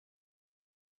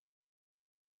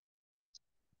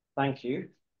Thank you.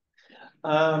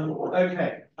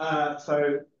 Okay,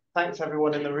 so thanks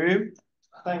everyone in the room.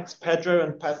 Thanks Pedro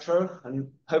and Petro, and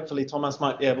hopefully Thomas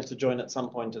might be able to join at some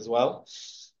point as well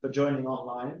for joining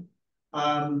online.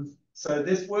 So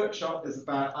this workshop is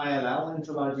about ILL,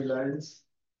 interlibrary loans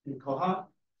in Koha,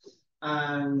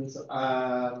 and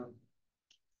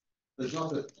there's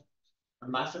not a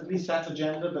massively set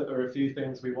agenda, but there are a few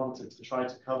things we wanted to try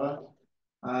to cover.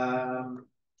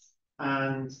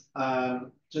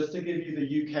 Just to give you the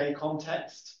UK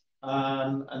context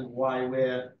and why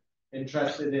we're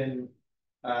interested in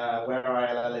where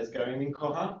ILL is going in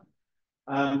Koha,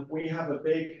 we have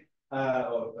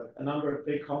a number of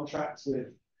big contracts with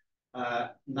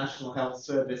National Health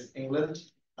Service England,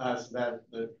 as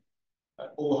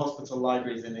all the hospital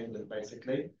libraries in England,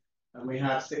 basically. And we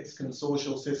have 6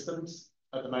 consortial systems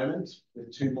at the moment,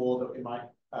 with 2 more that we might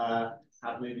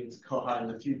have moving to Koha in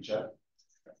the future.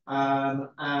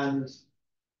 And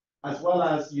as well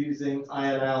as using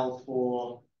ILL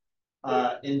for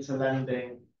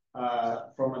interlending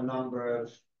from a number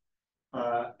of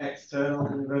external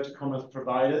inverted commas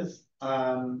providers.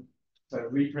 So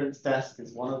Reprint's Desk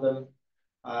is one of them.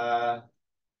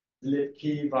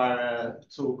 LibKey via a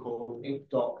tool called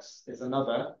InkDocs is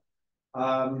another.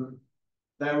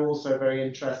 They're also very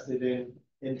interested in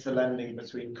interlending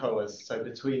between COAs, so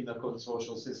between the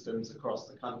consortial systems across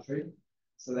the country.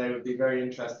 So they would be very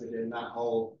interested in that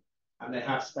whole, and they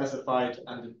have specified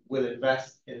and will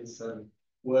invest in some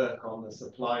work on the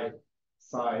supply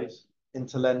side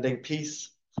interlending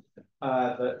piece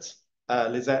that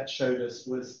Lisette showed us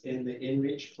was in the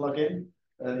InReach plugin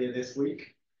earlier this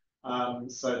week.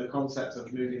 So the concept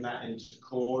of moving that into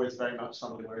core is very much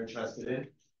something we're interested in.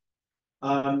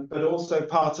 But also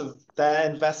part of their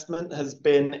investment has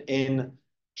been in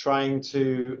trying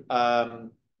to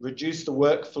reduce the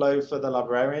workflow for the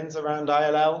librarians around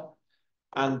ILL.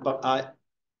 And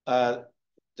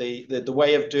the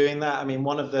way of doing that, I mean,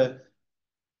 one of the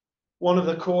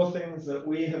core things that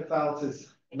we have felt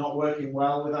is not working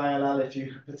well with ILL,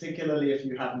 particularly if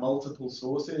you have multiple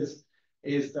sources,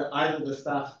 is that either the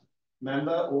staff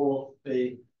member or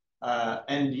the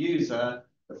end user,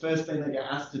 the first thing they get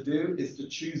asked to do is to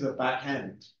choose a back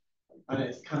end. And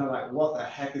it's kind of like, what the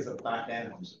heck is a back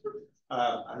end?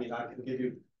 I mean, I can give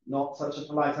you not such a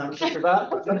polite answer to that.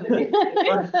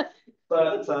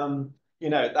 but you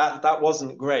know, that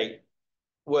wasn't great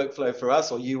workflow for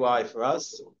us or UI for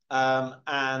us.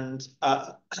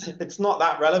 It's not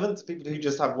that relevant to people who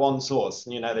just have one source.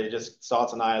 You know, they just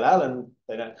start an ILL and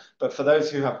they don't. But for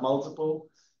those who have multiple,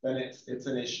 then it's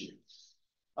an issue.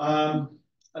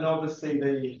 And obviously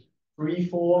the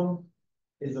freeform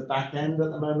is a back end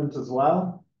at the moment as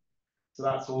well. So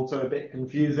that's also a bit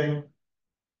confusing.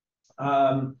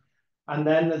 And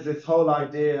then there's this whole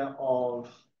idea of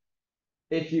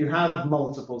if you have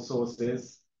multiple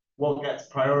sources, what gets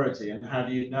priority and how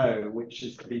do you know which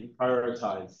is to be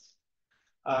prioritized?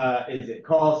 Is it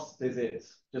cost? Is it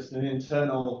just an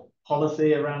internal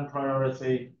policy around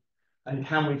priority? And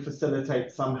can we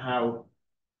facilitate somehow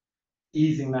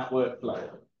easing that workflow?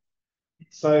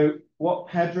 So what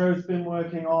Pedro's been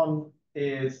working on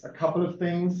is a couple of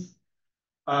things.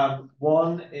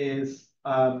 One is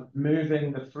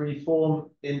moving the free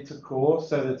form into core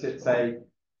so that it's a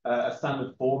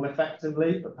standard form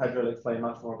effectively, but Pedro will explain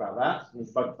much more about that.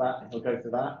 He's bugged that, and he'll go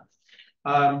through that.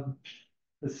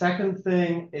 The second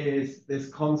thing is this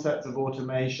concept of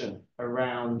automation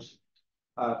around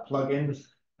plugins,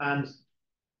 and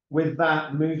with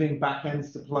that, moving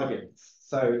backends to plugins.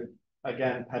 So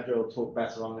again, Pedro will talk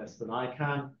better on this than I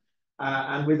can.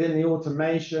 And within the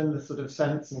automation, the sort of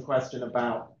sense and question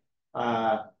about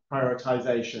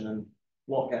prioritization and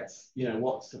what gets, you know,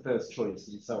 what's the first choice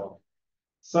and so on.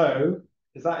 So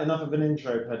is that enough of an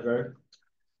intro, Pedro?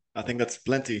 I think that's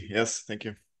plenty. Yes, thank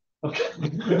you. Okay.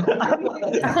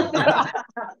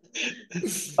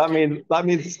 That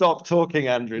means stop talking,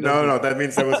 Andrew. No, that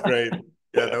means that was great.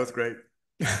 Yeah, that was great.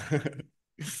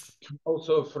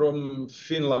 Also from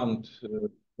Finland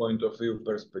point of view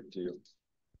perspective,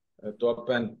 to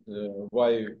append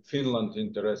why Finland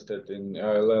interested in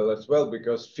ILL as well,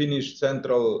 because Finnish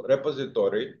central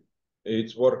repository,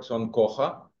 it works on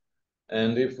Koha,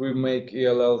 and if we make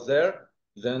ELL there,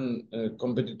 then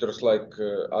competitors like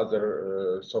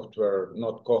other software,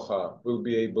 not Koha, will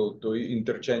be able to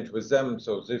interchange with them.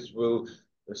 So this will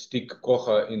stick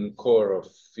Koha in core of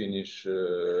Finnish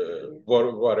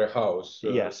warehouse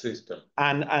system.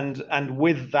 And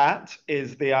with that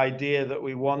is the idea that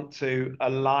we want to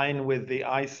align with the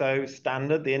ISO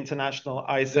standard, the international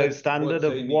ISO standard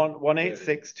of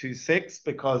 18626,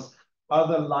 because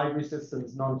other library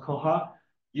systems, non-Koha,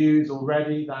 use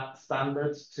already that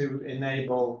standard to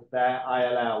enable their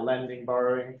ILL, lending,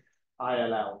 borrowing,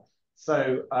 ILL.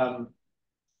 So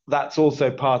that's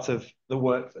also part of the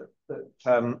work that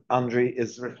Andriy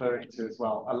is referring to as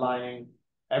well, aligning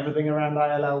everything around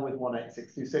ILL with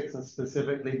 18626 and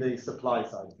specifically the supply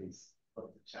side piece.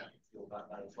 Chatting about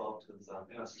that as well, because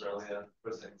in Australia,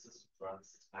 processing system runs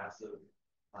this massive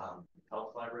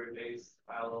health library-based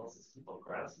ILL system called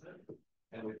Grassman,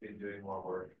 and we've been doing more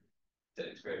work to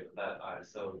integrate with that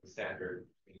ISO standard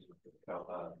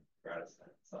Grassman.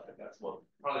 So I think that's what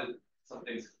probably some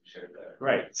things shared there.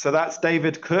 Great. So that's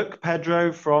David Cook,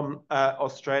 Pedro from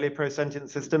Australia, ProSentient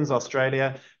Systems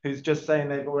Australia, who's just saying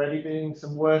they've already been doing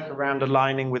some work around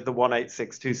aligning with the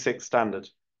 18626 standard.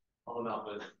 All not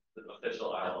with the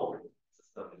official ILL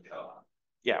system in Koha.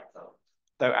 Yeah.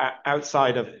 So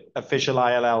outside of official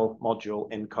ILL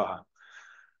module in Koha.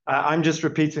 I'm just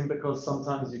repeating because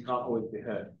sometimes you can't always be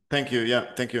heard. Thank you.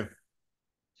 Yeah, thank you.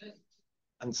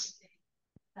 And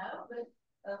now,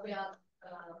 but we are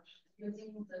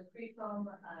using the freeform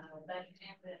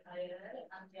backend ILL,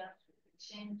 and we have to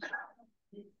change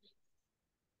this.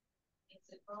 It's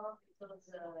a core because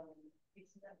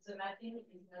it's not, the mapping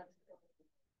is not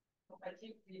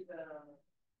compatible with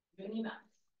Unimax.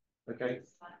 okay.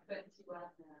 It's like 21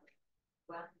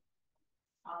 one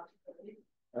article.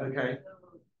 Okay.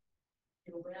 So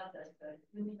you're aware that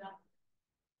Unimax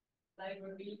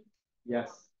library. Yes.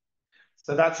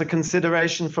 So that's a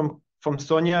consideration from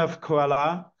Sonia of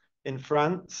Koala in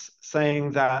France,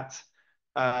 saying that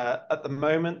at the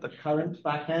moment the current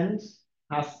backend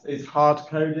is hard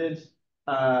coded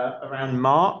around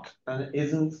Mark and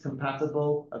isn't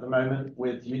compatible at the moment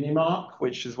with Unimark,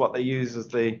 which is what they use as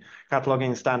the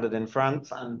cataloging standard in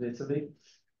France and Italy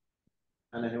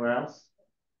and anywhere else.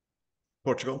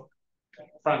 Portugal.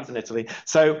 France and Italy.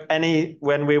 So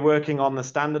when we're working on the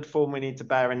standard form, we need to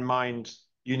bear in mind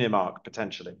Unimark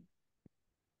potentially.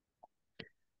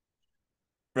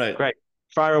 Right. Great.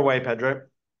 Fire away, Pedro.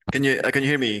 Can you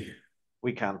hear me?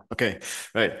 We can. Okay.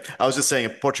 Right. I was just saying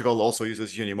Portugal also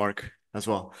uses Unimark as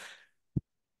well.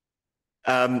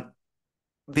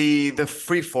 The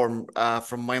free form,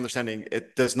 from my understanding,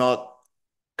 it does not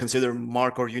consider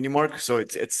Mark or Unimark, so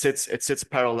it sits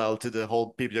parallel to the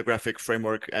whole bibliographic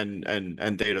framework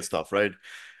and data stuff, right?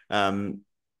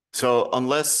 So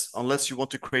unless you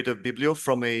want to create a biblio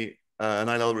from an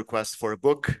ILL request for a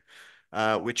book,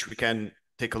 which we can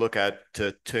take a look at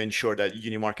to ensure that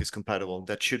Unimark is compatible,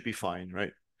 that should be fine,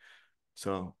 right?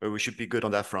 So we should be good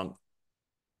on that front.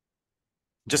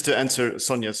 Just to answer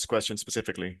Sonia's question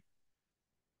specifically.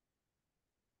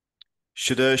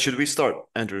 Should we start,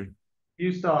 Andrew?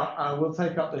 You start. We'll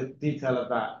take up the detail of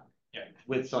that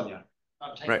with Sonia.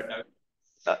 I'm taking Right.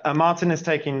 notes. Martin is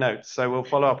taking notes, so we'll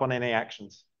follow up on any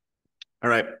actions. All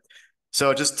right.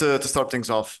 So just to start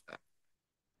things off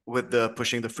with the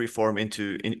pushing the freeform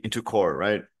into core,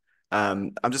 right?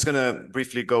 I'm just gonna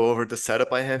briefly go over the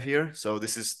setup I have here. So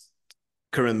this is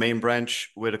current main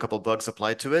branch with a couple bugs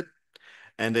applied to it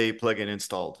and a plugin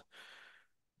installed.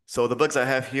 So the bugs I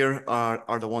have here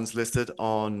are the ones listed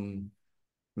on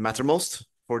Mattermost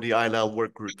for the ILL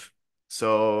work group.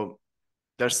 So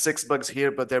there's 6 bugs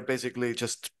here, but they're basically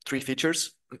just 3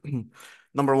 features.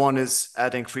 Number 1 is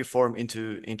adding freeform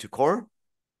into core.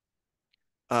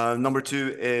 Number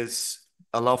 2 is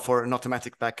allow for an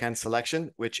automatic backend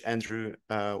selection, which Andrew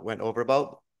went over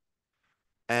about.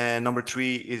 And number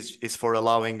 3 is for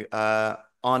allowing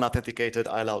unauthenticated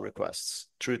ILL requests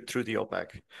through the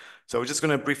OPAC. So we're just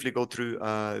going to briefly go through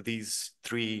these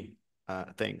 3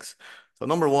 things. So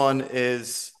number 1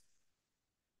 is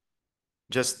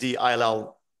just the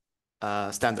ILL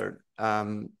standard.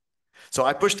 So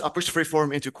I pushed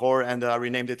freeform into core and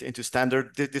renamed it into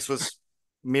standard. This was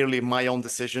merely my own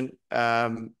decision.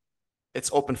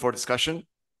 It's open for discussion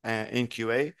in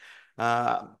QA.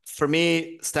 For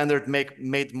me, standard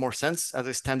made more sense as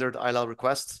a standard ILL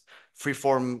request.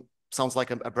 Freeform sounds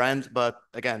like a brand, but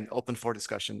again, open for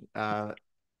discussion.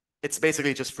 It's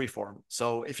basically just freeform.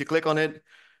 So if you click on it,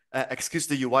 excuse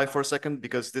the UI for a second,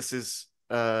 because this is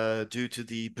due to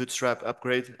the Bootstrap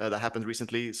upgrade that happened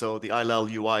recently. So the ILL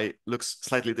UI looks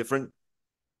slightly different.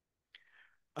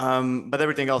 But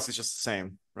everything else is just the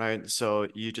same, right? So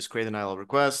you just create an ILL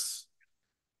request,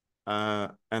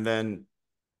 and then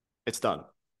it's done.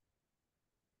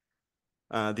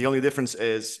 The only difference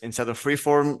is instead of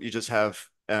freeform, you just have,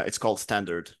 it's called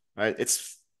standard, right?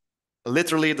 It's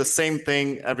literally the same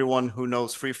thing. Everyone who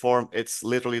knows freeform, it's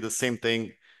literally the same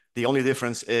thing. The only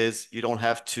difference is you don't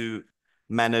have to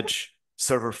manage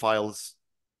server files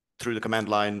through the command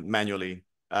line manually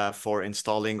for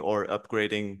installing or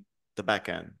upgrading the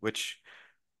backend, which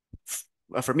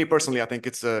for me personally, I think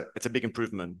it's a big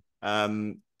improvement.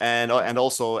 And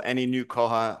also any new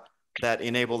Koha that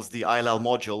enables the ILL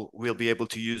module will be able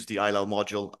to use the ILL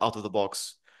module out of the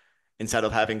box instead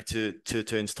of having to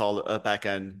install a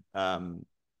backend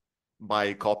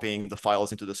by copying the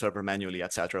files into the server manually,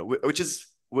 etc.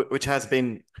 Which has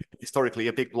been historically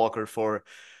a big blocker for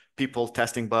people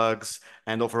testing bugs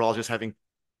and overall just having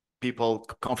people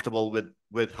comfortable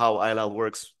with how ILL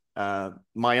works.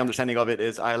 My understanding of it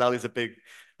is ILL is a big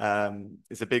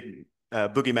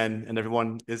boogeyman, and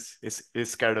everyone is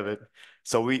scared of it.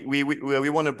 So we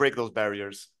want to break those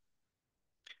barriers.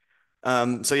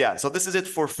 So yeah, so this is it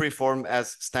for freeform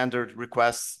as standard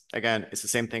requests. Again, it's the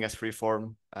same thing as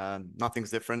freeform.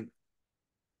 Nothing's different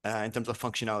in terms of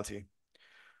functionality.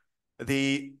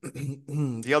 The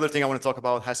the other thing I want to talk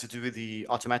about has to do with the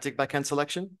automatic backend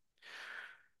selection.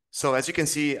 So as you can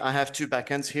see, I have two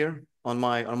backends here on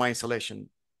my installation.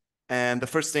 And the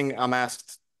first thing I'm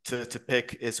asked to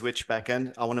pick is which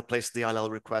backend I want to place the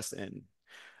ILL request in.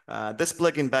 This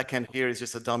plugin backend here is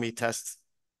just a dummy test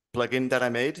plugin that I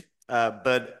made.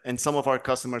 But in some of our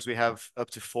customers, we have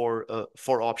up to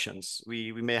four options.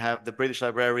 We may have the British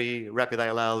Library, Rapid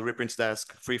ILL, Reprints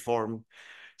Desk, Freeform.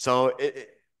 So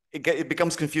it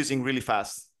becomes confusing really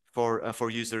fast for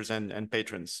users and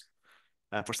patrons.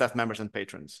 For staff members and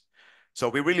patrons. So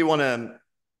we really want to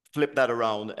flip that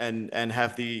around and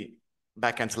have the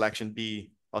backend selection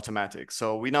be automatic.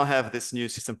 So we now have this new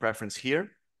system preference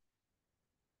here,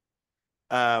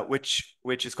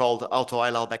 which is called Auto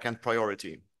ILL Backend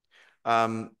Priority.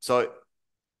 So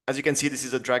as you can see, this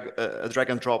is a drag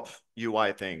and drop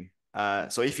UI thing.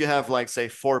 So if you have like say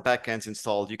 4 backends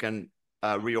installed, you can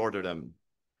reorder them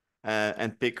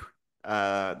and pick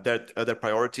their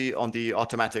priority on the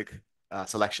automatic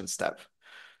selection step.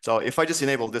 So if I just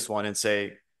enable this one and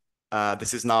say,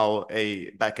 this is now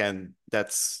a backend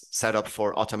that's set up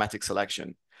for automatic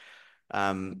selection.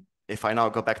 If I now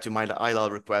go back to my ILL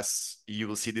requests, you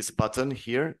will see this button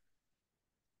here,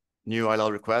 new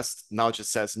ILL request. Now it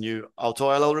just says new auto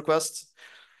ILL request.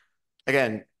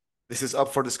 Again, this is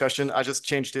up for discussion. I just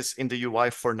changed this in the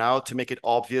UI for now to make it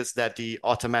obvious that the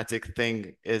automatic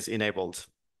thing is enabled.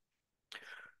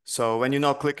 So when you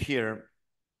now click here,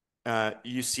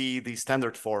 you see the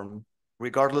standard form.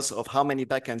 Regardless of how many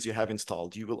backends you have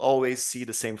installed, you will always see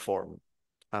the same form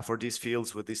for these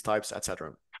fields with these types,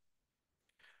 etc.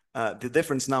 The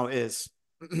difference now is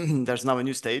there's now a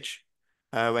new stage.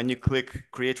 When you click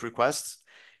create request,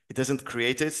 it doesn't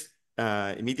create it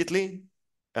immediately.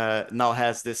 Now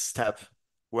has this step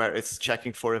where it's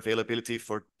checking for availability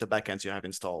for the backends you have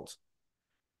installed.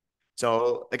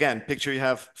 So again, picture you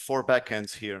have 4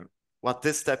 backends here. What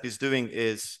this step is doing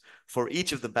is for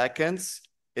each of the backends,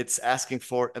 it's asking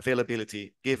for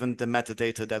availability given the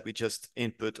metadata that we just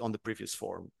input on the previous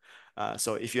form.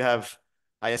 So if you have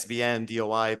ISBN,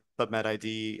 DOI, PubMed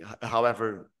ID,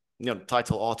 however,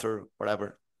 title, author,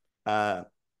 whatever, the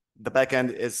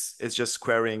backend is just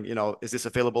querying, is this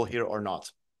available here or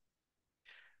not?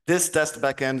 This test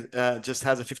backend just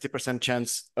has a 50%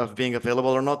 chance of being available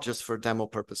or not, just for demo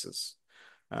purposes.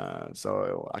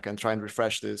 So I can try and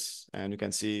refresh this, and you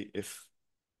can see if,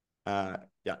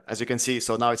 yeah, as you can see,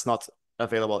 so now it's not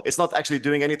available. It's not actually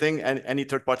doing anything, and any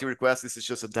third-party request. This is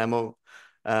just a demo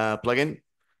plugin.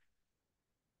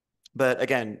 But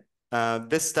again,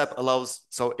 this step allows,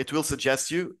 so it will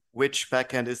suggest you which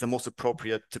backend is the most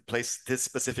appropriate to place this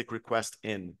specific request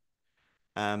in.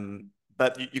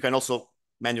 But you can also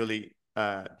manually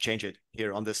change it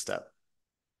here on this step.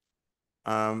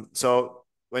 So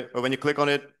when you click on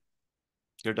it,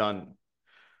 you're done.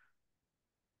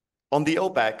 On the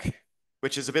OPAC,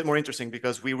 which is a bit more interesting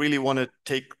because we really want to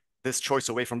take this choice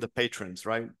away from the patrons,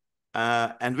 right?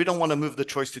 And we don't want to move the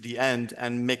choice to the end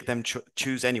and make them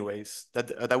choose anyways.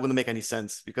 That wouldn't make any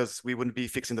sense because we wouldn't be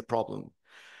fixing the problem.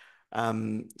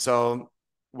 So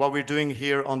what we're doing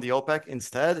here on the OPAC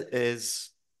instead is,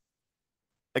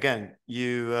 again,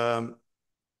 you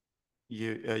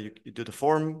do the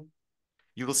form.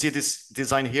 You will see this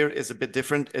design here is a bit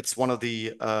different. It's one of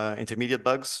the intermediate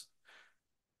bugs.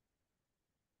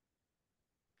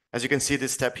 As you can see,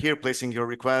 this step here, placing your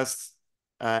request,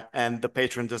 and the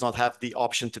patron does not have the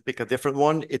option to pick a different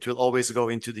one. It will always go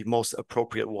into the most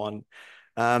appropriate one.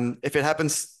 If it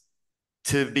happens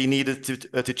to be needed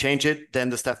to change it, then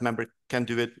the staff member can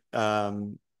do it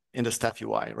in the staff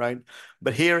UI, right?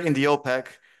 But here in the OPAC,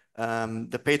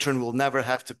 the patron will never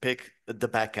have to pick the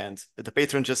backend. The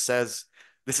patron just says,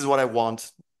 this is what I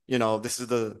want. This is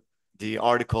the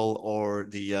article or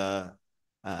the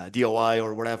DOI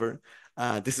or whatever.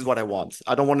 This is what I want.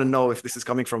 I don't want to know if this is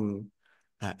coming from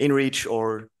InReach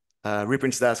or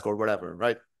Reprints Desk or whatever,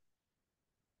 right?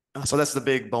 So that's the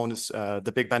big bonus,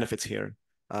 the big benefits here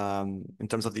in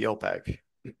terms of the OPEC.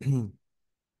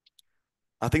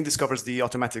 I think this covers the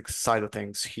automatic side of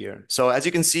things here. So as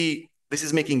you can see, this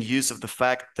is making use of the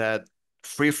fact that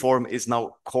freeform is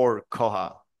now core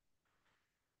Koha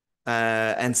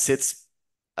and sits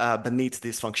beneath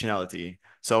this functionality.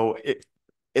 So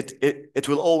it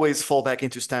will always fall back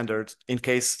into standard in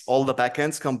case all the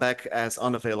backends come back as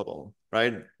unavailable,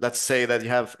 right? Let's say that you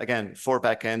have, again, 4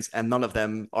 backends and none of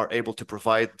them are able to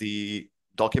provide the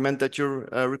document that you're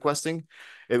requesting.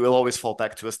 It will always fall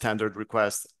back to a standard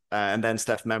request, and then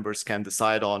staff members can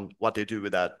decide on what they do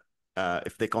with that.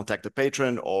 If they contact the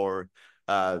patron or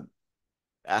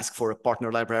ask for a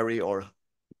partner library or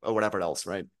whatever else,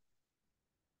 right?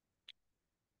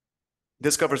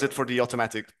 This covers it for the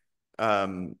automatic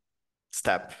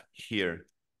step here.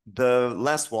 The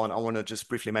last one I want to just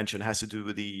briefly mention has to do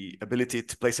with the ability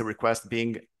to place a request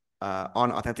being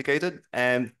unauthenticated.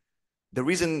 And the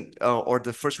reason, or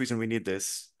the first reason we need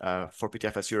this for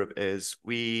PTFS Europe is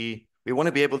we want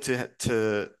to be able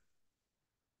to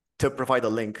provide a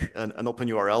link, an open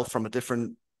URL from a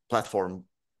different platform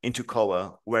into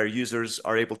Koha, where users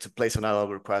are able to place an ILL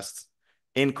request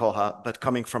in Koha, but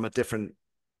coming from a different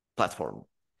platform.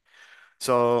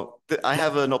 So I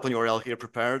have an open URL here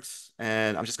prepared,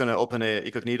 and I'm just going to open a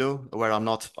incognito where I'm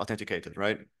not authenticated,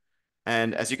 right?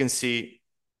 And as you can see,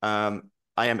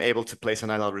 I am able to place an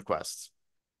ILL request.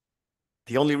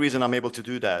 The only reason I'm able to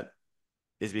do that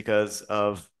is because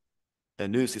of a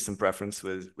new system preference,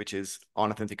 which is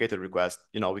unauthenticated request.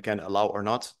 You know, we can allow or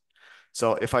not.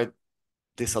 So if I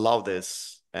disallow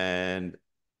this and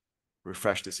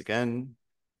refresh this again,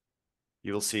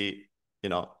 you will see, you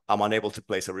know, I'm unable to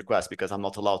place a request because I'm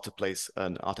not allowed to place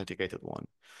an authenticated one.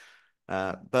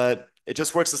 But it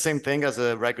just works the same thing as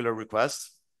a regular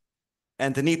request.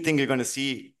 And the neat thing you're going to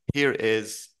see here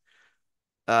is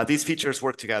these features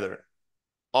work together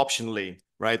optionally,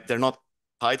 right? They're not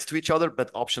tied to each other,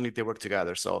 but optionally they work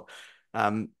together. So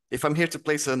if I'm here to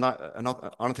place an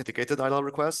unauthenticated ILL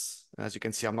request, as you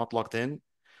can see, I'm not logged in.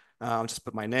 I'll just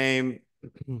put my name,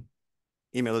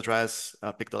 email address,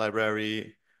 pick the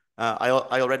library. I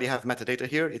already have metadata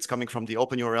here. It's coming from the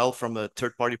open URL from a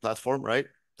third-party platform, right?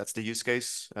 That's the use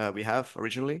case we have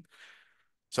originally.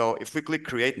 So if we click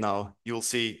create now, you will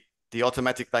see the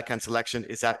automatic backend selection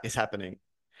is happening.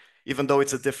 Even though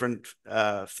it's a different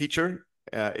feature,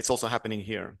 it's also happening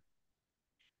here.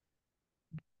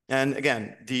 And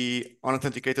again, the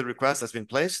unauthenticated request has been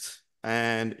placed.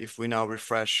 And if we now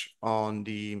refresh on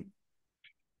the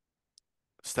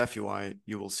staff UI,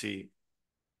 you will see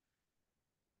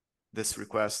this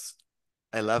request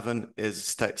 11 is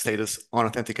status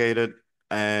unauthenticated.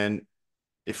 And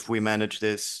if we manage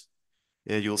this,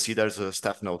 you'll see there's a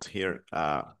staff note here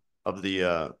of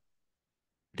the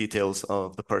details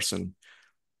of the person,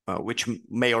 which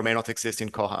may or may not exist in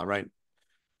Koha, right?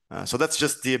 So that's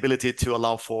just the ability to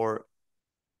allow for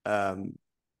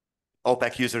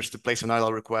OPEC users to place an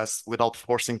ILL request without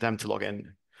forcing them to log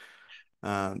in.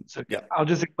 So yeah, I'll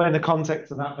just explain the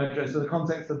context of that, Pedro. So the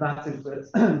context of that is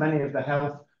that many of the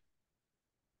health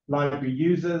library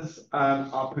users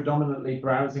are predominantly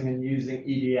browsing and using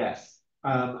EDS.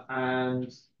 And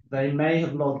they may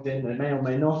have logged in, they may or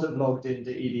may not have logged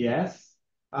into EDS,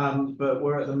 but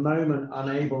we're at the moment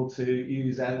unable to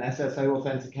use an SSO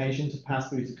authentication to pass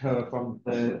through to Koha from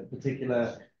the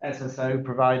particular SSO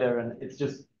provider, and it's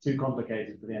just too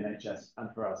complicated for the NHS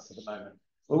and for us at the moment.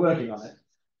 We're working on it.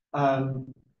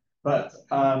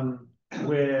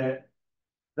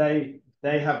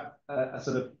 They have a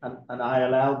sort of an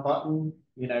ILL button,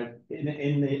 you know,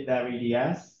 in their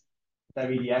EDS. Their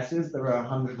EDSs, there are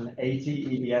 180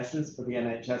 EDSs for the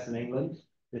NHS in England,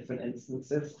 different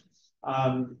instances.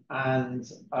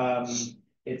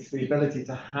 It's the ability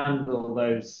to handle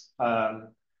those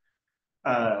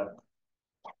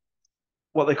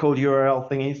what they call URL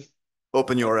thingies.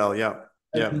 open URL, yeah.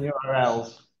 Open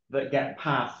URLs that get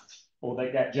passed or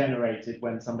that get generated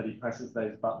when somebody presses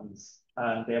those buttons,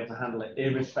 and be able to handle it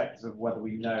irrespective of whether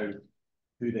we know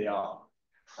who they are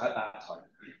at that time.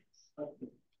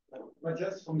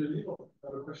 Matthias from the legal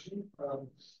have a question.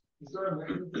 Is there a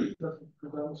mechanism that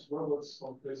prevents robots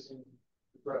from placing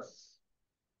requests?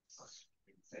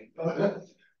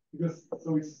 Because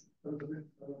so it's a bit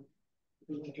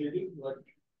complicated, like.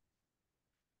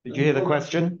 Did you hear the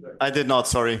question? I did not,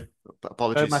 sorry.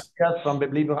 Apologies. Matthias from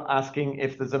Bibliber asking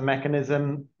if there's a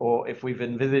mechanism or if we've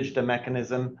envisaged a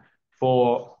mechanism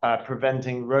for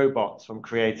preventing robots from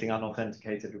creating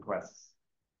unauthenticated requests.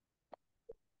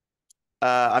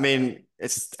 I mean,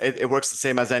 it works the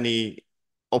same as any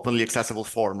openly accessible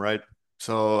form, right?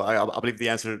 So I believe the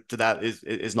answer to that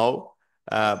is no.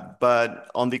 But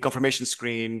on the confirmation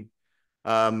screen,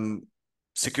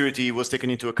 security was taken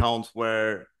into account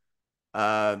where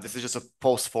this is just a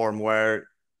post form where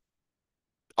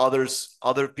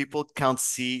other people can't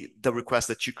see the request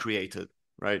that you created,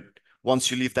 right?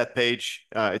 Once you leave that page,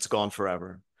 it's gone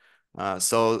forever.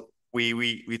 So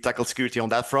we tackle security on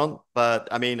that front, but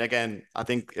I mean, again, I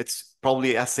think it's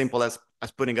probably as simple as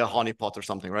putting a honeypot or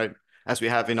something, right? As we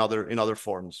have in other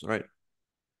forms, right?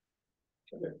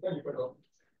 Okay, thank you, Pedro.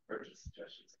 Purchase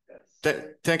suggestions, I guess.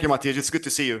 Thank you, Matthias. It's good to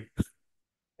see you.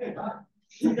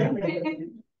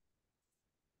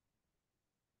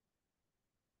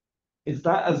 Is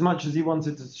that as much as you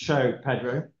wanted to show,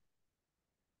 Pedro?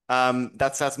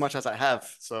 That's as much as I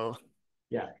have. So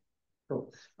yeah,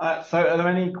 cool. So are there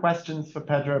any questions for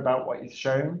Pedro about what he's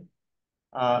shown?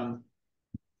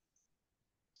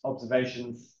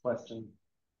 Observations, questions,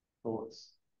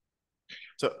 thoughts?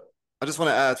 So I just want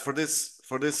to add for this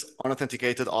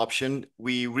unauthenticated option,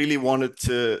 we really wanted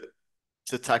to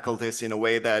tackle this in a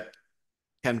way that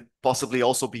can possibly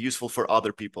also be useful for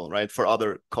other people, right? For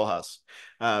other Kohas.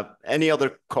 Any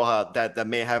other Koha that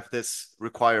may have this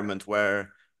requirement where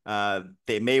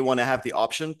they may want to have the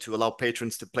option to allow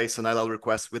patrons to place an ILL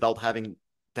request without having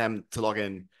them to log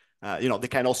in. They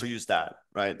can also use that,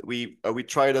 right? We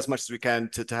tried as much as we can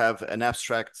to have an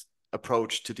abstract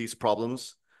approach to these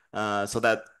problems, so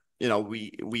that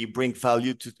we bring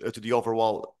value to the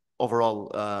overall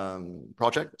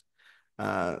project.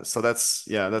 So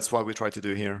that's what we try to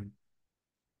do here.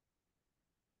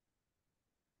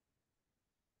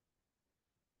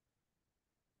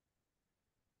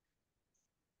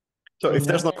 So if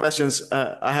there's no questions,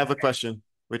 I have a question,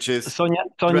 which is Sonia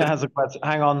has a question.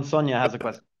 Hang on, Sonia has a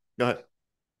question. Go ahead.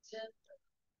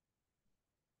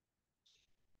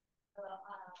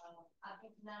 I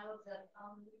think now that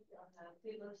only on a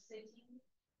table setting,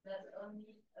 there's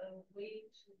only a way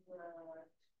to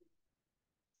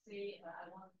say I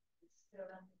want this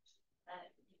current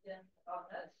event or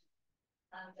not.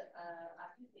 And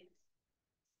I think it's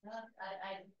not,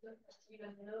 I don't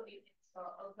even know if it's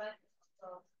for open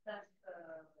or staff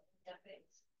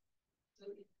interface. So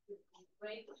it would be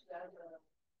great to have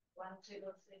one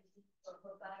table setting for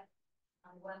callback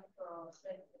and one for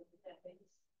staff interface.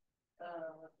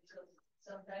 Because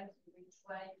sometimes we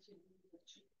try to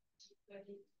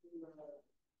credit to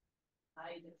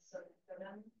hide some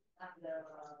column and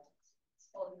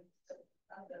so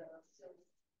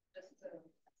just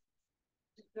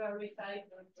to verify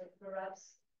that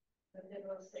perhaps the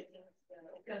level settings,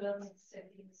 column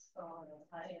settings are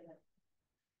higher.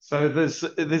 So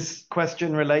this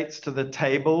question relates to the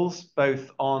tables, both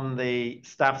on the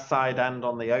staff side and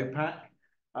on the OPAC,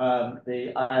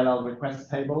 the ILL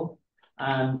request table,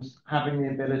 and having the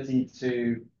ability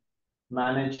to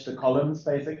manage the columns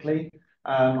basically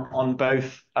on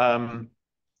both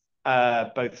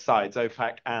sides,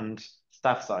 OPAC and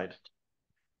staff side.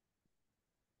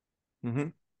 Mm-hmm.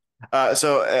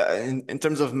 So in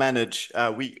terms of manage,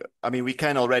 we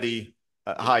can already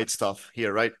hide stuff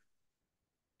here, right?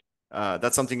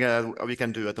 That's something we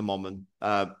can do at the moment.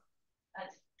 At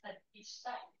each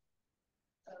side.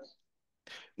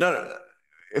 No,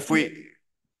 if we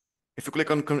click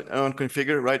on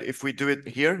configure, right? If we do it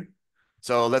here,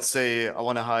 so let's say I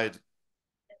want to hide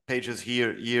pages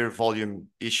here, year, volume,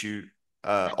 issue,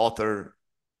 author.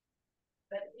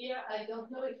 But here I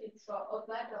don't know if it's for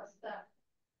OPAC or staff.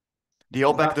 The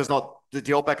OPAC does not. The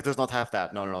OPAC does not have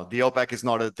that. No. The OPAC is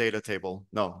not a data table.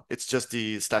 No, it's just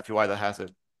the staff UI that has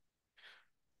it.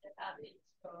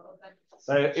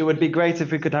 So it would be great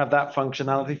if we could have that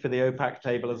functionality for the OPAC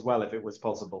table as well, if it was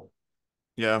possible.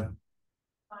 Yeah.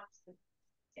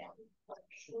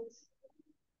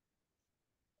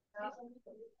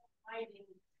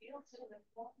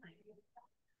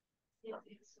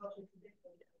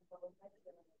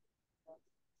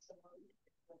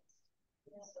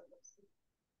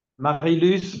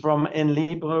 Marie-Luce from In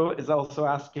Libro is also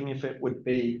asking if it would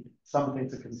be something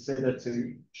to consider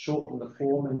to shorten the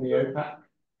form in the OPAC.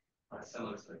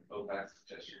 Similar to OPAC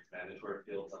suggestions, manage where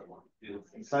fields are one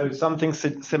fields. So something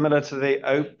similar to the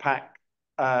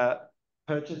OPAC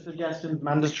purchase suggestions,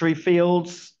 mandatory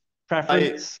fields,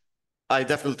 preference. I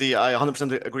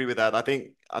 100% agree with that. I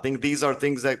think these are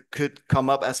things that could come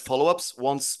up as follow-ups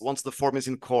once the form is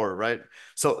in core, right?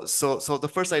 So the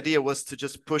first idea was to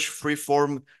just push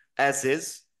freeform as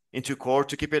is into core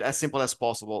to keep it as simple as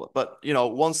possible. But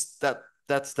once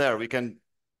that's there, we can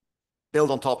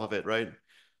build on top of it, right?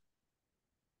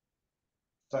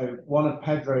 So one of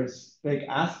Pedro's big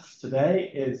asks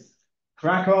today is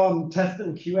crack on, test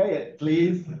and QA it,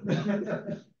 please.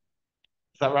 Is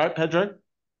that right, Pedro?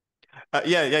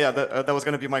 Yeah. That was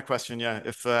going to be my question. Yeah,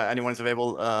 if anyone is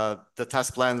available, the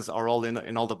task plans are all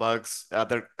in all the bugs.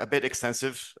 They're a bit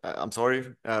extensive. I'm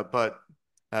sorry, but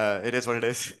it is what it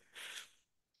is.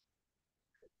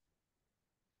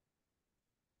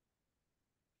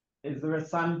 Is there a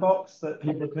sandbox that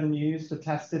people can use to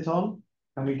test it on?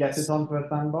 Can we get it onto a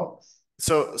sandbox?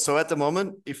 So at the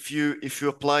moment, if you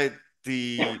apply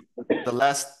the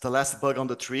last bug on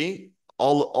the tree,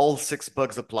 all 6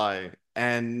 bugs apply,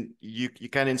 and you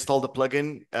can install the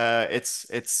plugin.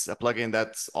 It's a plugin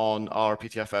that's on our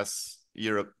PTFS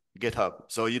Europe GitHub,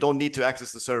 so you don't need to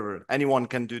access the server. Anyone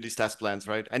can do these task plans,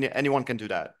 right? Anyone can do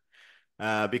that,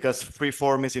 because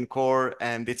Freeform is in core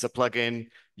and it's a plugin.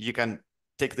 You can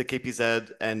take the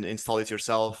KPZ and install it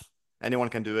yourself. Anyone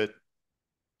can do it.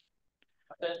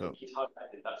 I don't think he's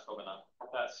highlighted that strong enough.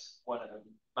 That's one of the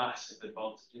massive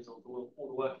advantages of all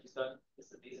the work he's done, is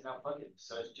that these are now plugins.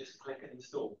 So it's just click and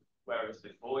install. Whereas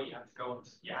before you had to go on,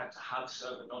 you had to have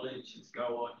server knowledge, you had to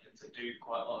go on, you had to do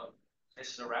quite a lot of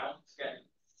messing around to get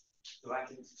the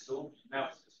plugins installed. Now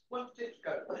it's just one click,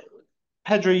 go.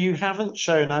 Pedro, you haven't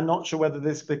shown, I'm not sure whether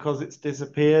this because it's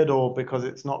disappeared or because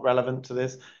it's not relevant to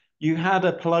this. You had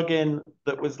a plugin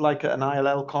that was like an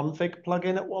ILL config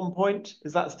plugin at one point.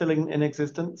 Is that still in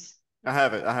existence? I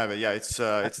have it. Yeah, it's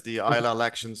the ILL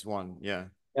Actions one. Yeah.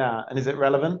 Yeah, and is it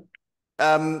relevant?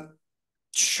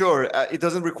 Sure. It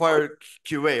doesn't require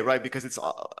QA, right? Because it's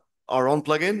our own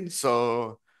plugin.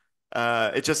 So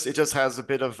it just has a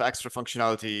bit of extra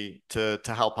functionality to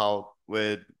help out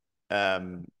with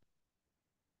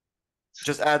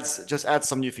just adds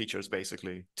some new features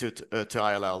basically to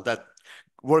ILL that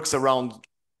works around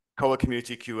Koha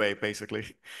community QA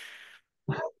basically.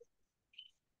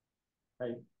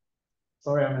 Hey,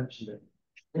 sorry I mentioned it.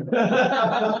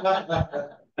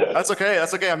 That's okay.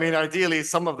 That's okay. I mean, ideally,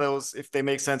 some of those, if they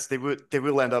make sense, they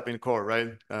will end up in core,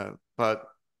 right? But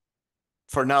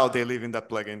for now, they live in that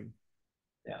plugin.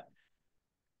 Yeah.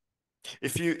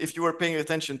 If you were paying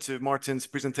attention to Martin's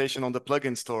presentation on the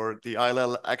plugin store, the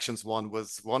ILL Actions one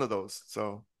was one of those.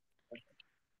 So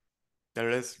there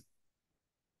it is.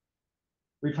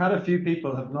 We've had a few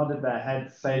people have nodded their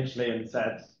heads sagely and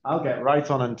said, "I'll get right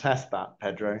on and test that,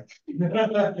 Pedro."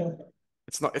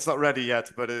 It's not ready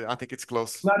yet, but I think it's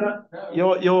close. No,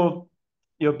 your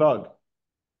bug.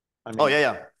 I mean, Oh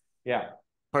yeah. yeah.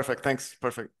 Perfect. Thanks.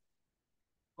 Perfect.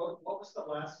 What was the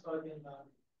last bug in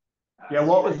Yeah,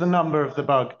 what was the number of the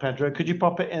bug, Pedro? Could you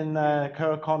pop it in the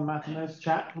KohaCon24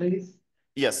 chat, please?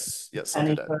 Yes. I'll Any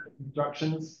do that. further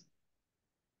instructions?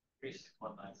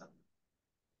 36197.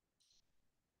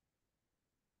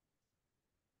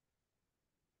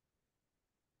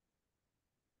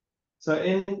 So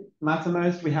in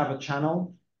Mattermost, we have a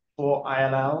channel for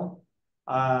ILL,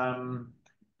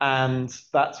 and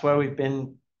that's where we've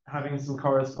been having some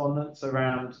correspondence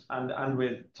around and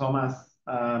with Thomas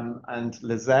and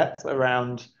Lizette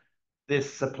around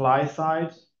this supply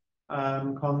side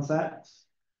concept.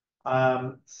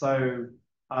 I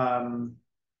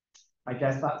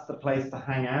guess that's the place to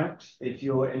hang out if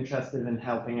you're interested in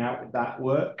helping out with that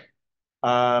work.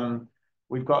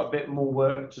 We've got a bit more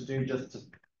work to do just to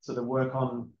sort of work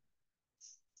on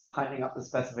tightening up the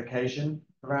specification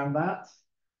around that.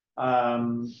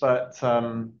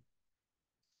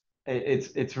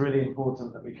 It's really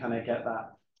important that we kind of get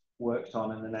that worked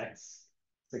on in the next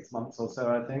 6 months or so,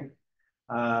 I think.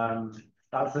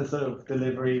 That's the sort of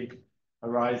delivery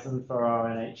horizon for our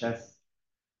NHS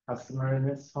customer in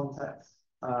this context.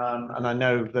 And I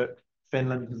know that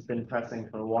Finland has been pressing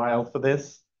for a while for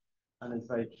this and is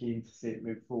very keen to see it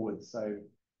move forward. So it'd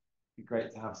be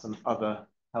great to have some other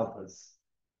helpers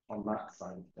on that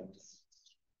side of things.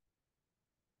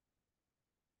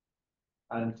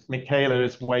 And Michaela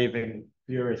is waving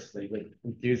furiously with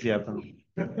enthusiasm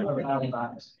around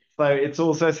that. So it's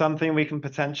also something we can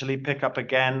potentially pick up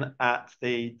again at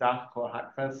the DACH or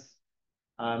Hackfest,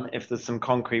 if there's some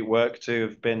concrete work to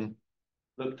have been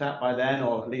looked at by then,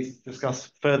 or at least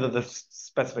discuss further the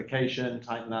specification,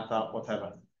 tighten that up,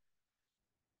 whatever.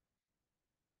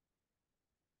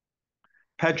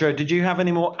 Pedro, did you have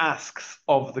any more asks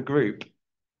of the group?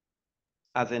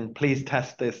 As in, please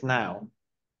test this now.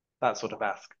 That sort of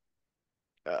ask.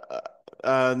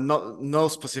 No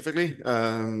specifically.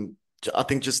 I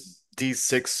think just these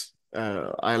 6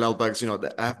 ILL bugs,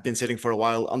 that have been sitting for a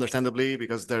while, understandably,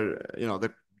 because they're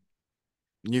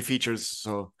new features.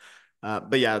 So,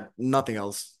 but yeah, nothing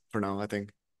else for now, I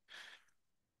think.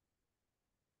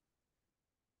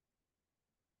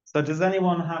 So does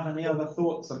anyone have any other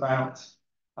thoughts about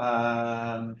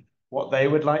what they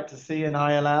would like to see in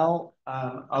ILL,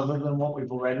 other than what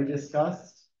we've already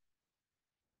discussed?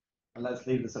 And let's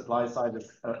leave the supply side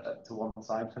to one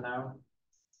side for now.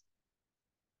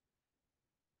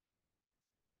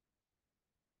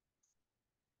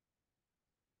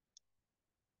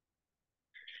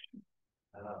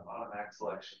 And automatic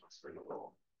selection looks pretty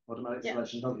cool. Automatic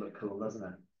selection does look cool, doesn't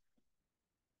it?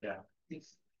 Yeah.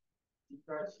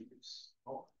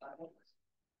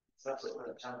 So that's what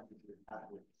the challenge we've had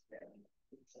with getting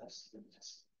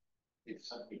if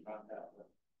somebody found out that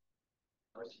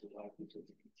most people like people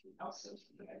to continue houses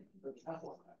today, but have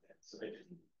one like that. So they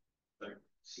didn't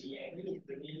see any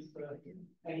the need for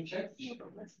any change. Check,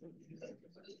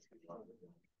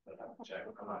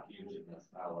 I'm not using this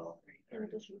parallel.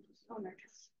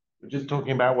 We're just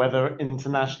talking about whether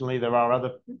internationally there are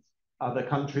other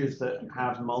countries that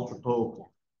have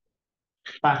multiple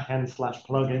backend /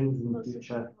 plugins in the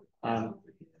future.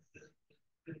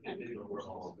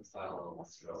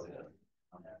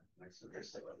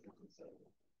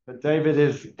 But David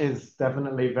is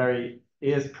definitely very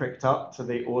ears pricked up to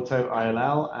the auto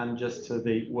ILL and just to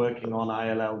the working on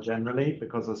ILL generally,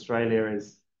 because Australia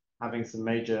is having some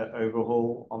major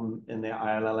overhaul in the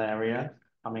ILL area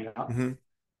coming up. Mm-hmm.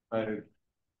 So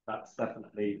that's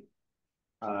definitely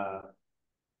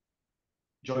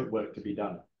joint work to be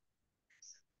done.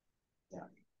 Yeah.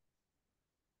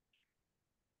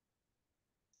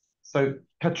 So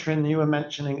Katrin, you were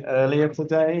mentioning earlier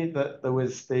today that there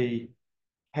was the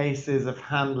cases of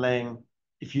handling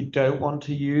if you don't want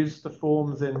to use the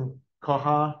forms in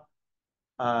Koha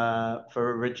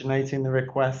for originating the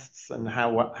requests and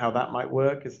how that might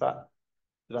work. Did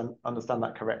I understand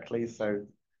that correctly? So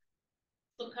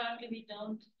currently we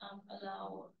don't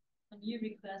allow a new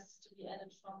request to be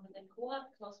added from within Koha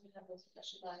because we have a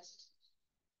specialized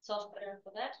software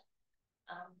for that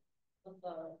with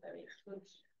very good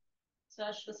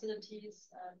search facilities.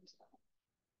 And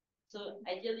so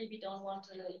ideally we don't want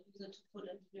the user to put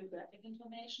in bibliographic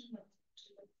information, but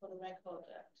to look for the record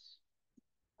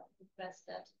and request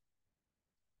that.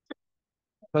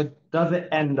 But does it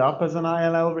end up as an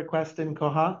ILL request in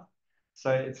Koha?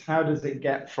 So it's how does it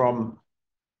get from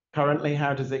currently,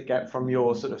 how does it get from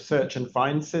your sort of search and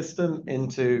find system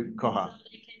into Koha? So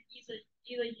you can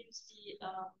either use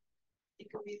the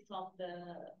query from the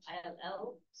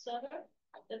ILL server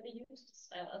that we use, this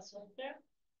ILL software,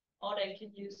 or they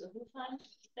can use a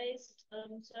WhoFind-based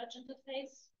search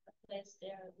interface, place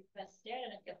their request there,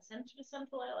 and it gets sent to the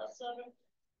central ILL server,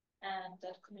 and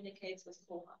that communicates with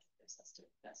Koha to process the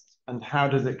request. And how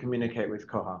does it communicate with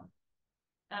Koha?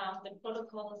 The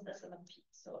protocol is SLMP,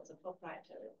 so it's a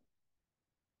proprietary.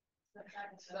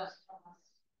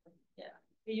 Yeah,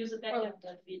 we use a backend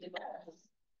that we developed.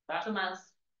 Thomas.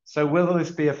 So will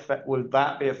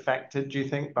that be affected, do you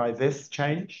think, by this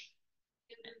change?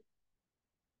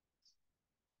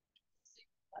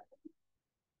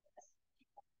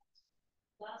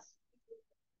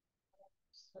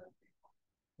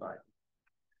 Right.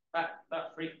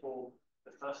 That free form,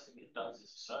 the first thing it does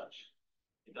is a search.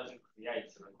 It doesn't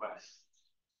create a request.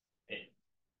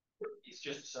 It's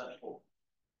just a search form.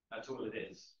 That's all it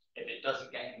is. If it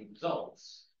doesn't get any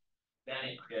results, then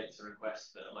it creates a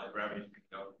request that a librarian can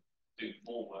go do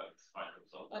more work to find a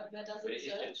result. But where does it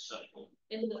search? Search form.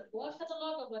 In the core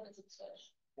catalog, or where does it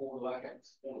search? All the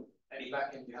backends, any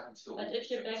backend you have installed. But if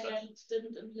your backend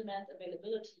didn't implement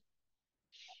availability.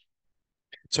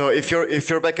 So if your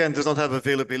backend does not have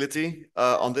availability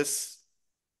on this,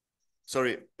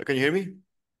 sorry, can you hear me?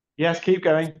 Yes, keep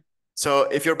going. So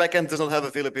if your backend does not have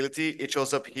availability, it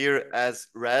shows up here as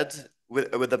red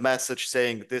with a message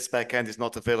saying this backend is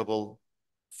not available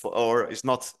or is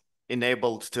not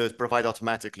enabled to provide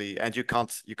automatically, and you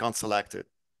can't select it.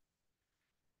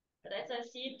 But as I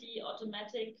see, the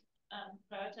automatic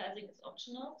prioritizing is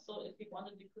optional. So if we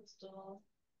wanted, we could still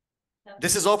have.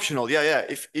 This is optional. Yeah.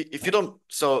 If you don't,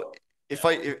 so if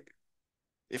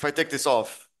I take this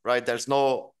off, right? There's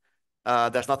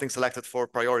nothing selected for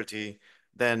priority.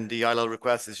 Then the ILL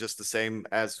request is just the same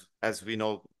as we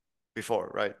know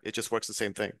before, right? It just works the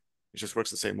same thing. It just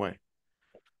works the same way.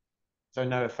 So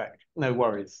no effect, no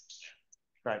worries.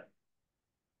 Right.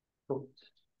 Cool.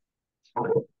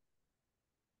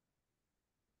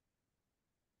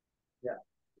 Yeah.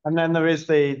 And then there is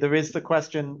the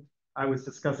question I was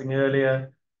discussing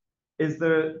earlier. Is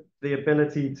there the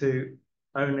ability to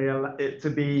only allow it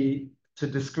to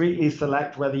discreetly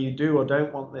select whether you do or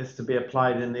don't want this to be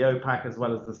applied in the OPAC as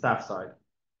well as the staff side?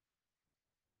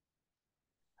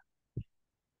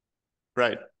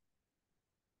 Right.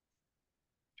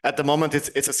 At the moment,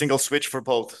 it's a single switch for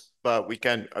both, but we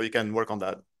can work on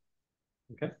that.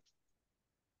 Okay.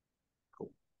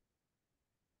 Cool.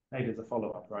 Maybe there's a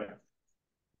follow-up, right?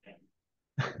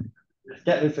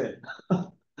 Get this in.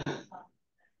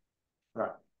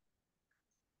 Right.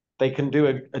 They can do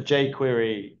a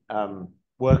jQuery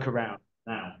workaround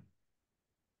now.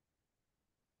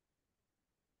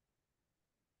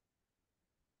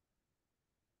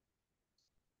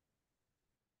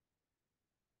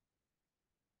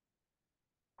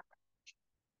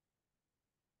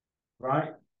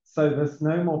 Right. So there's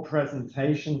no more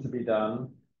presentation to be done.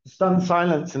 Stunned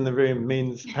silence in the room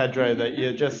means, Pedro, that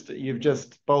you've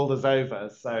just bowled us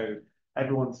over. So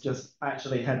everyone's just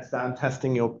actually heads down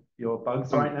testing your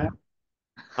bugs right now.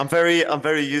 I'm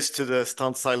very used to the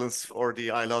stunned silence or the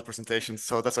ILL presentations,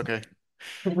 so that's okay.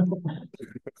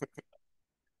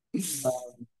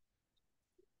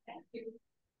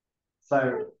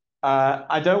 So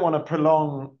I don't want to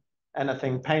prolong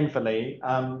anything painfully,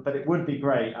 but it would be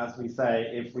great, as we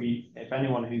say, if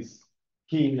anyone who's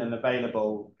keen and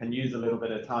available can use a little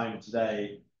bit of time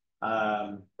today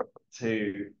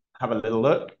to have a little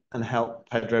look and help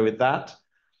Pedro with that.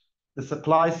 The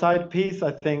supply side piece,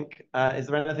 I think, is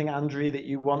there anything, Andrew, that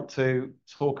you want to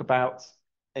talk about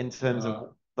in terms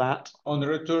of that? On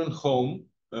return home,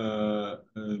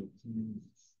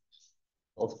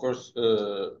 of course,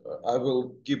 I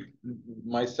will keep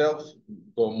myself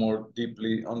go more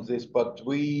deeply on this, but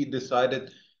we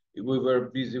decided we were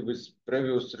busy with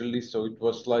previous release, so it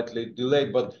was slightly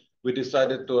delayed, but we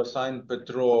decided to assign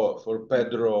Pedro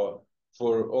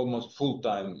for almost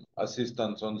full-time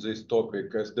assistance on this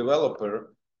topic as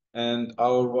developer. And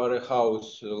our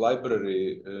warehouse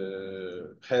library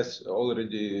has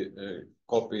already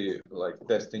copy like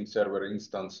testing server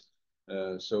instance.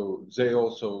 So they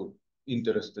also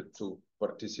interested to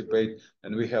participate,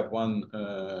 and we have one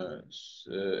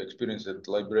experienced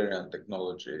librarian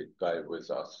technology guy with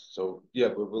us. So yeah,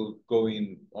 we will go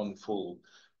in on full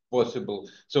possible.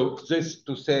 So this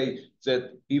to say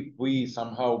that if we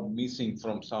somehow missing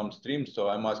from some streams, so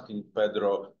I'm asking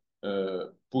Pedro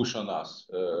push on us.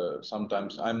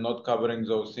 Sometimes I'm not covering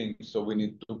those things, so we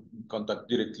need to contact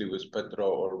directly with Pedro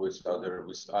or with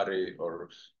Ari or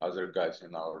other guys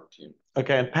in our team.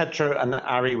 Okay, and Pedro and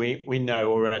Ari, we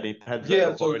know already. Pedro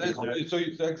yeah, so so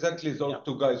it's exactly those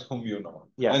two guys whom you know.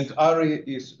 Yes. And Ari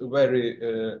is very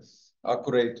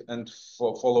accurate and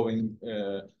following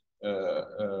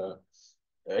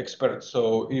expert.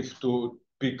 So if to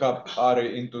pick up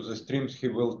Ari into the streams, he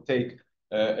will take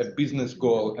a business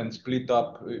goal and split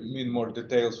up in more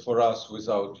details for us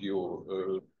without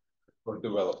you for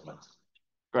development.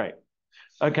 Great.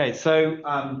 Okay, so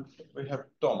we have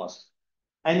Thomas.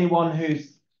 Anyone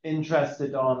who's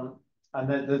interested on, and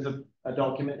there's a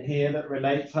document here that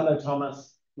relates. Hello,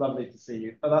 Thomas. Lovely to see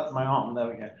you. Oh, that's my arm. There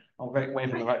we go. I'm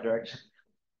waving in the right direction.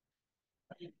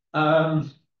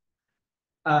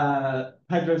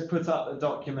 Pedro's put up a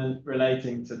document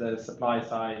relating to the supply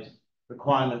side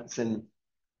requirements in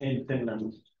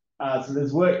Finland. So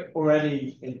there's work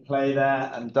already in play there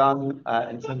and done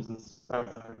in terms of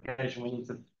specification. We need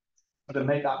to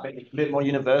make that a bit more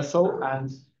universal and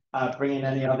bring in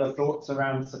any other thoughts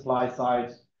around supply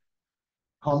side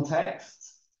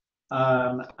contexts,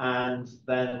 and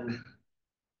then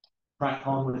crack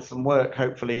on with some work,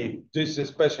 hopefully. This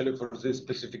especially for this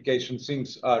specification,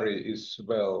 since Ari is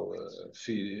well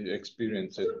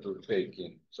experienced to take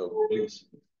in. So please,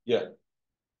 yeah.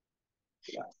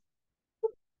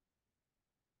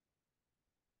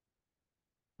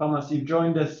 Thomas, you've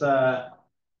joined us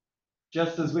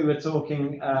just as we were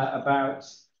talking about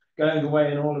going away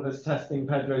and all of us testing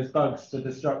Pedro's bugs to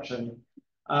destruction.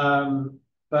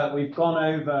 But we've gone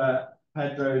over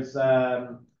Pedro's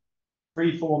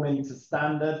free form into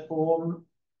standard form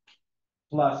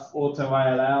plus auto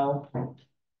ILL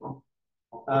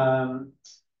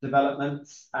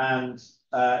developments and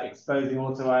exposing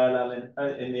auto ILL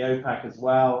in the OPAC as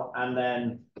well, and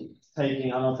then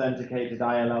taking unauthenticated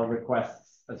ILL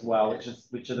requests as well,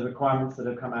 which are the requirements that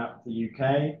have come out of the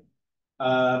UK.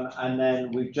 And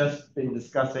then we've just been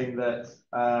discussing that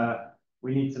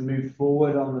we need to move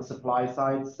forward on the supply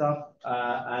side stuff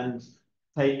and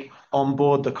take on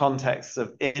board the context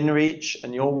of InReach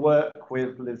and your work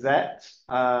with Lizette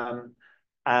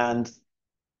and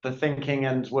the thinking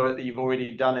and work that you've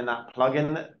already done in that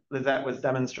plugin that Lizette was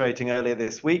demonstrating earlier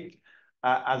this week,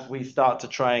 as we start to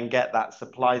try and get that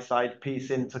supply side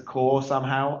piece into core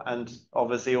somehow, and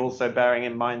obviously also bearing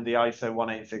in mind the ISO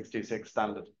 18626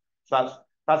 standard. So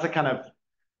that's a kind of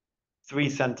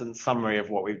 3-sentence summary of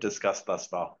what we've discussed thus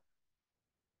far.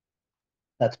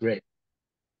 That's great.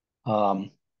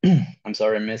 I'm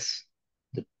sorry I missed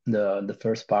the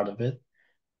first part of it.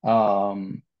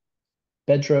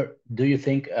 Pedro, do you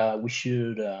think we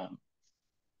should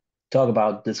talk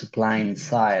about the supplying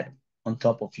side on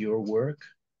top of your work?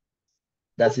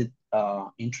 Does it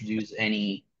introduce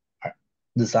any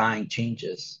design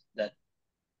changes that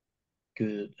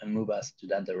could move us to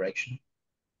that direction?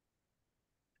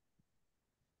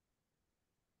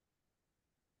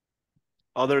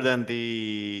 Other than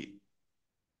the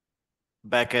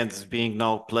backends being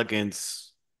now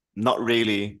plugins, not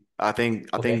really. I think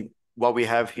what we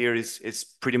have here is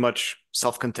pretty much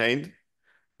self-contained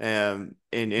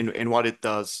in what it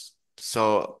does.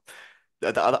 So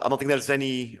I don't think there's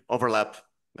any overlap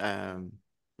on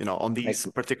these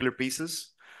particular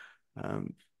pieces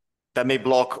that may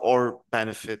block or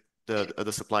benefit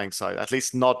the supplying side, at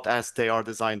least not as they are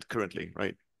designed currently,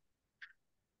 right?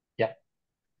 Yeah.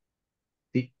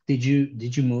 Did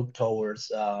you move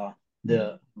towards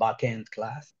the backend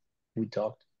class we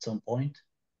talked at some point?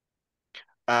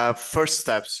 First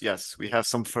steps, yes, we have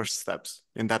some first steps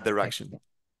in that direction.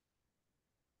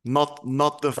 Not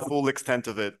the full extent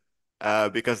of it,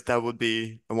 because that would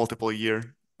be a multiple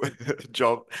year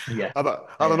job. Yeah. I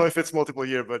don't know if it's multiple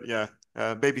year, but yeah,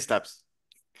 baby steps.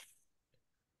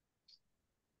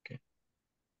 Okay.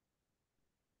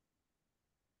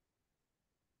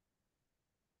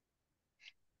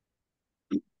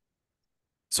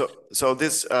 So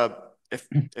this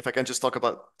if I can just talk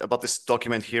about this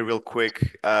document here real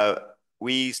quick.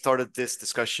 We started this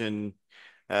discussion,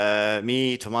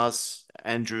 me, Tomas,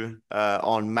 Andrew,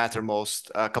 on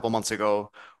Mattermost a couple months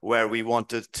ago, where we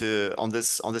wanted to on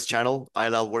this channel,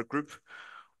 ILL work group,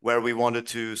 where we wanted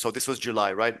to. So this was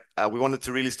July, right? We wanted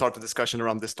to really start the discussion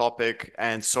around this topic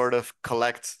and sort of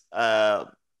collect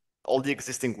all the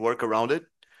existing work around it.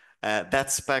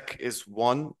 That spec is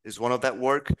one of that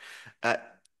work.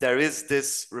 There is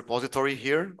this repository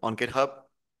here on GitHub.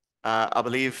 I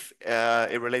believe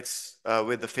it relates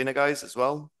with the Finna guys as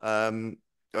well,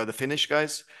 or the Finnish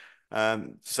guys.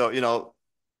 So,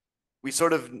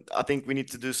 I think we need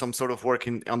to do some sort of work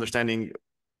in understanding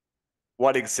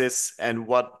what exists and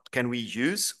what can we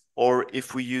use, or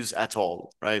if we use at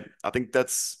all, right? I think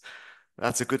that's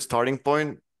a good starting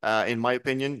point, in my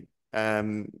opinion. I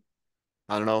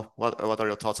don't know. What are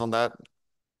your thoughts on that?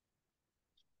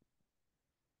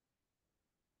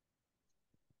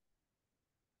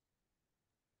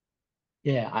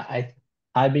 Yeah,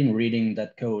 I've been reading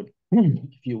that code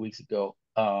a few weeks ago,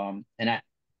 and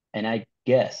I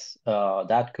guess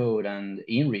that code and the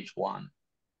InReach one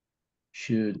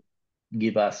should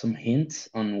give us some hints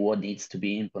on what needs to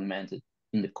be implemented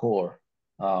in the core.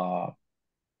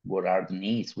 What are the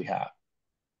needs we have?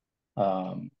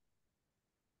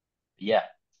 Yeah.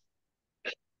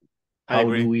 I How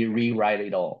agree. do we rewrite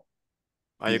it all?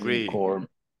 I agree. Core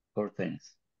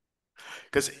things.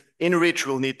 Because InReach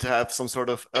will need to have some sort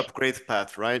of upgrade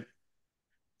path, right?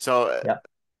 So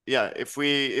yeah,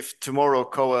 if tomorrow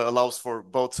Koha allows for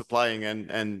both supplying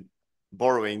and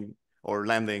borrowing or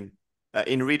lending,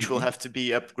 InReach will have to be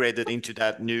upgraded into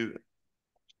that new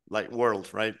world,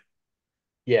 right?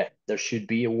 Yeah, there should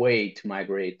be a way to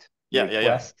migrate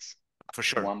requests for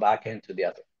sure, from one backend to the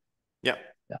other. Yeah.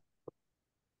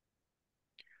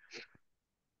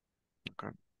 Okay.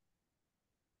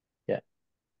 Yeah.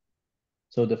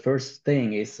 So the first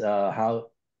thing is how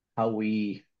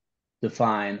we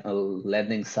define a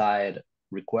lending side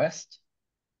request,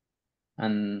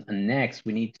 and next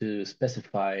we need to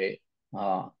specify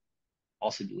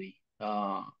possibly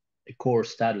a core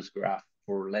status graph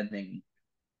for lending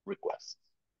requests.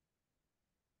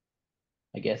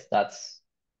 I guess that's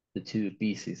the two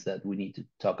pieces that we need to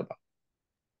talk about.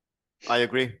 I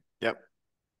agree. Yep.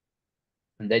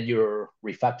 And then your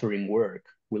refactoring work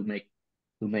will make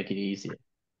it easier.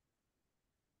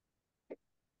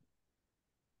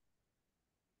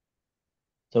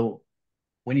 So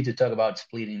we need to talk about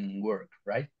splitting work,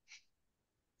 right?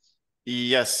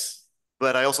 Yes,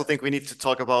 but I also think we need to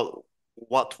talk about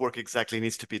what work exactly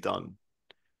needs to be done.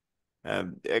 I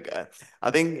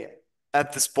think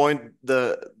at this point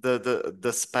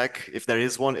the spec, if there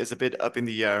is one, is a bit up in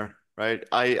the air, right?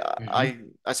 I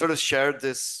sort of shared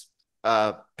this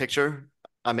picture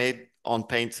I made on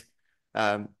Paint,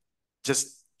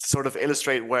 just sort of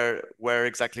illustrate where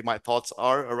exactly my thoughts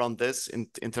are around this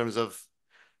in terms of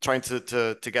trying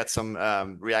to get some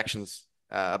reactions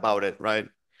about it, right?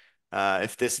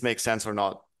 If this makes sense or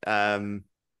not.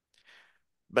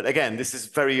 But again, this is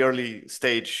very early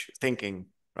stage thinking,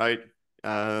 right?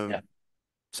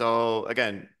 So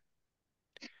again,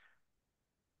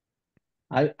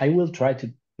 I will try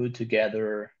to put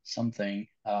together something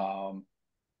about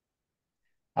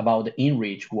the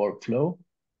InReach workflow,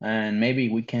 and maybe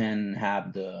we can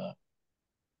have the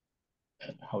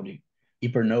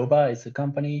Hypernova is a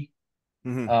company.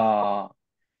 Maybe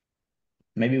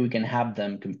we can have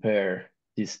them compare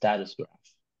this status graph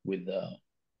with the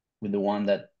with the one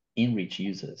that InReach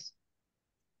uses.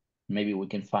 Maybe we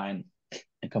can find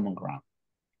a common ground.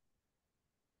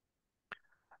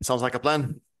 Sounds like a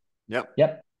plan. Yep.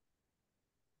 Yep.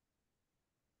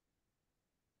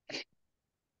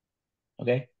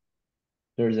 Okay.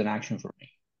 There's an action for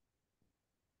me.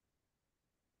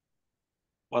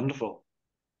 Wonderful.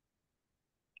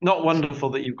 Not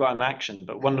wonderful that you've got an action,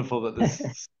 but wonderful that this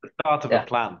is the start of a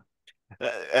plan.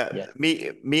 Yeah.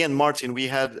 Me and Martin, we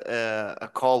had a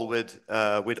call with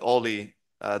Ollie,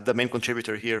 the main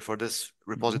contributor here for this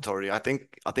repository. I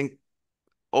think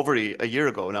over a year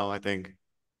ago now, I think,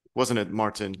 wasn't it,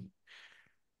 Martin?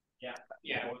 Yeah,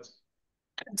 it was.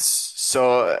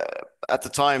 So at the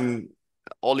time,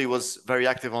 Ollie was very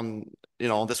active on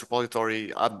on this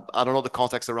repository. I don't know the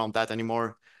context around that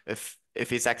anymore, if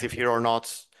he's active here or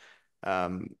not.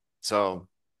 So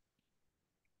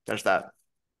there's that.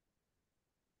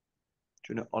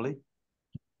 Do you know Ollie?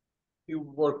 You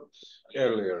worked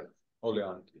earlier,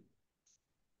 Olianti.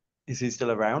 Is he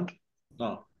still around?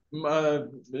 No,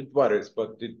 it varies,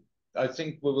 but I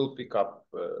think we will pick up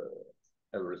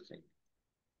everything.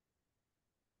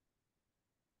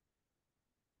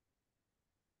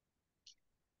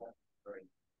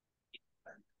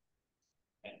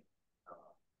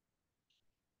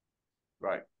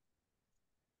 Right.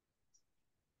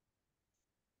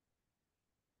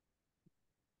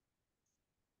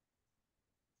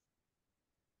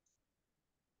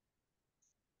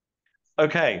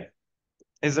 Okay.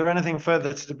 Is there anything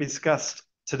further to be discussed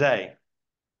today?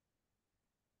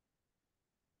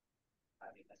 I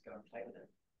think let's go and play with it.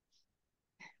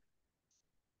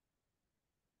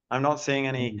 I'm not seeing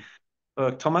any.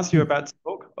 Thomas, you're about to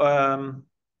talk.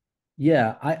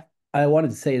 Yeah, I wanted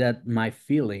to say that my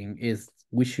feeling is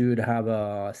we should have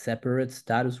a separate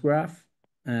status graph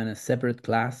and a separate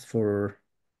class for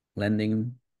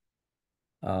lending.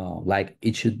 Like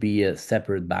it should be a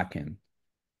separate backend.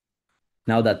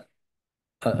 Now that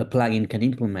a plugin can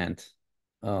implement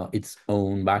its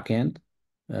own backend,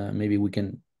 maybe we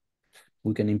can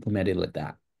implement it like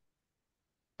that.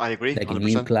 I agree, Like a 100%.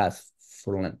 new class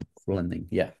for lending.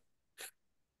 Yeah.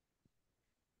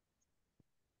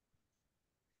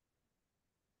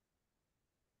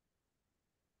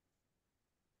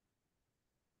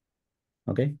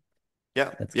 Okay.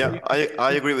 Yeah, That's yeah, good.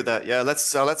 I agree with that. Yeah,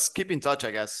 let's keep in touch,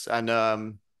 I guess, and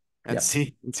Yeah.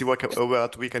 see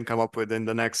what we can come up with in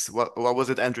the next what was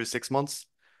it, Andrew, 6 months?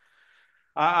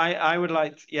 I would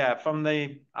like to, yeah, from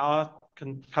our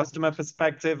customer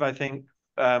perspective, I think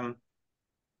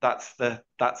that's the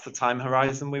time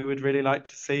horizon we would really like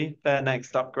to see. Their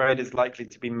next upgrade is likely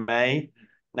to be May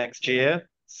next year,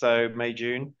 so May,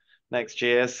 June next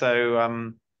year. So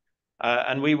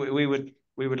and we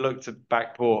would look to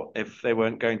backport if they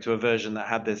weren't going to a version that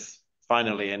had this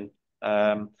finally in.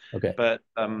 Okay. But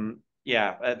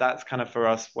yeah, that's kind of for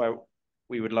us where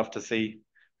we would love to see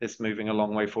this moving a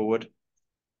long way forward.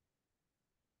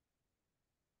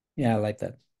 Yeah, I like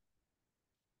that.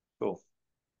 Cool.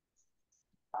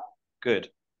 Good.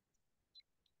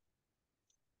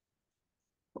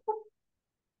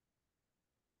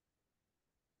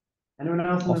 Anyone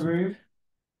else in the room?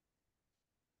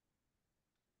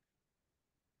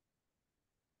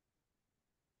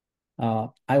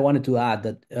 I wanted to add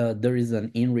that there is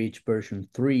an InReach version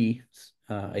 3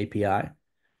 API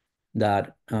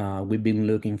that we've been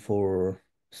looking for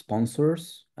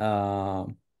sponsors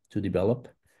to develop.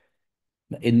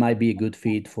 It might be a good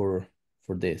fit for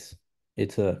this.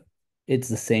 It's the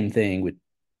same thing with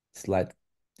slight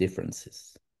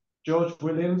differences. George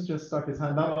Williams just stuck his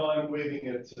hand up. While I'm waving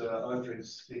at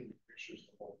Andre's taking pictures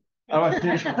of all. Oh, I see.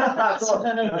 I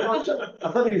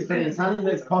thought he was putting his hand in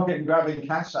his pocket and grabbing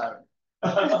cash out.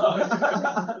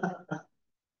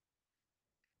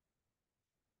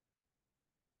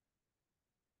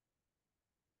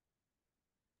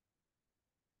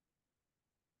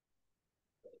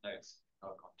 Notes,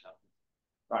 our content.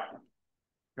 Right.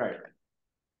 Great.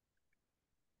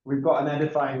 We've got an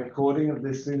edifying recording of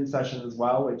this Zoom session as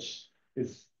well, which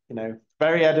is,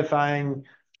 very edifying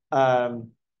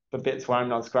for bits where I'm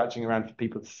not scratching around for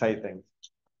people to say things.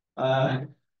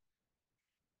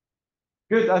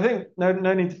 Good. I think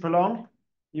no need to prolong.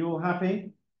 You all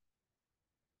happy?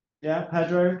 Yeah,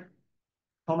 Pedro,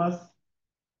 Thomas?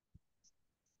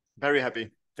 Very happy.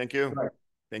 Thank you. Right.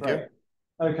 Thank Great. you.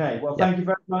 Okay, well, Yeah. thank you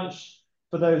very much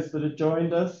for those that have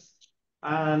joined us.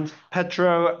 And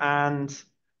Petro and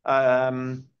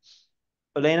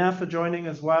Elena for joining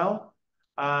as well.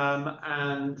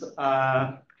 And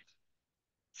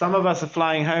some of us are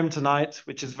flying home tonight,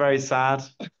 which is very sad,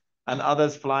 and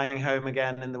others flying home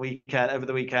again over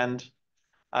the weekend.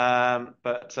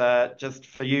 But just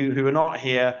for you who are not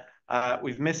here,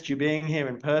 We've missed you being here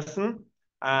in person,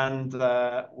 and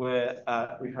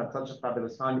we've had such a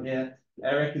fabulous time here.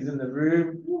 Eric is in the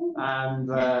room,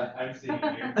 and I'm seeing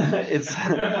you. it's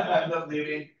I'm not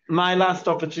leaving. my last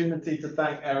opportunity to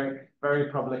thank Eric very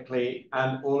publicly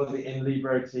and all of the In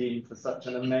Libro team for such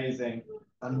an amazing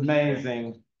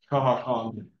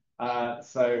KohaCon.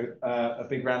 So a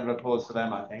big round of applause for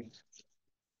them, I think.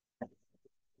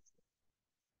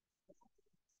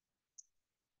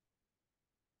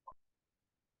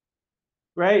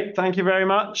 Great, thank you very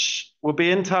much. We'll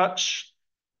be in touch.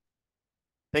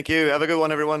 Thank you. Have a good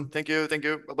one, everyone. Thank you.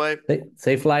 Bye-bye.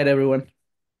 Safe flight, everyone.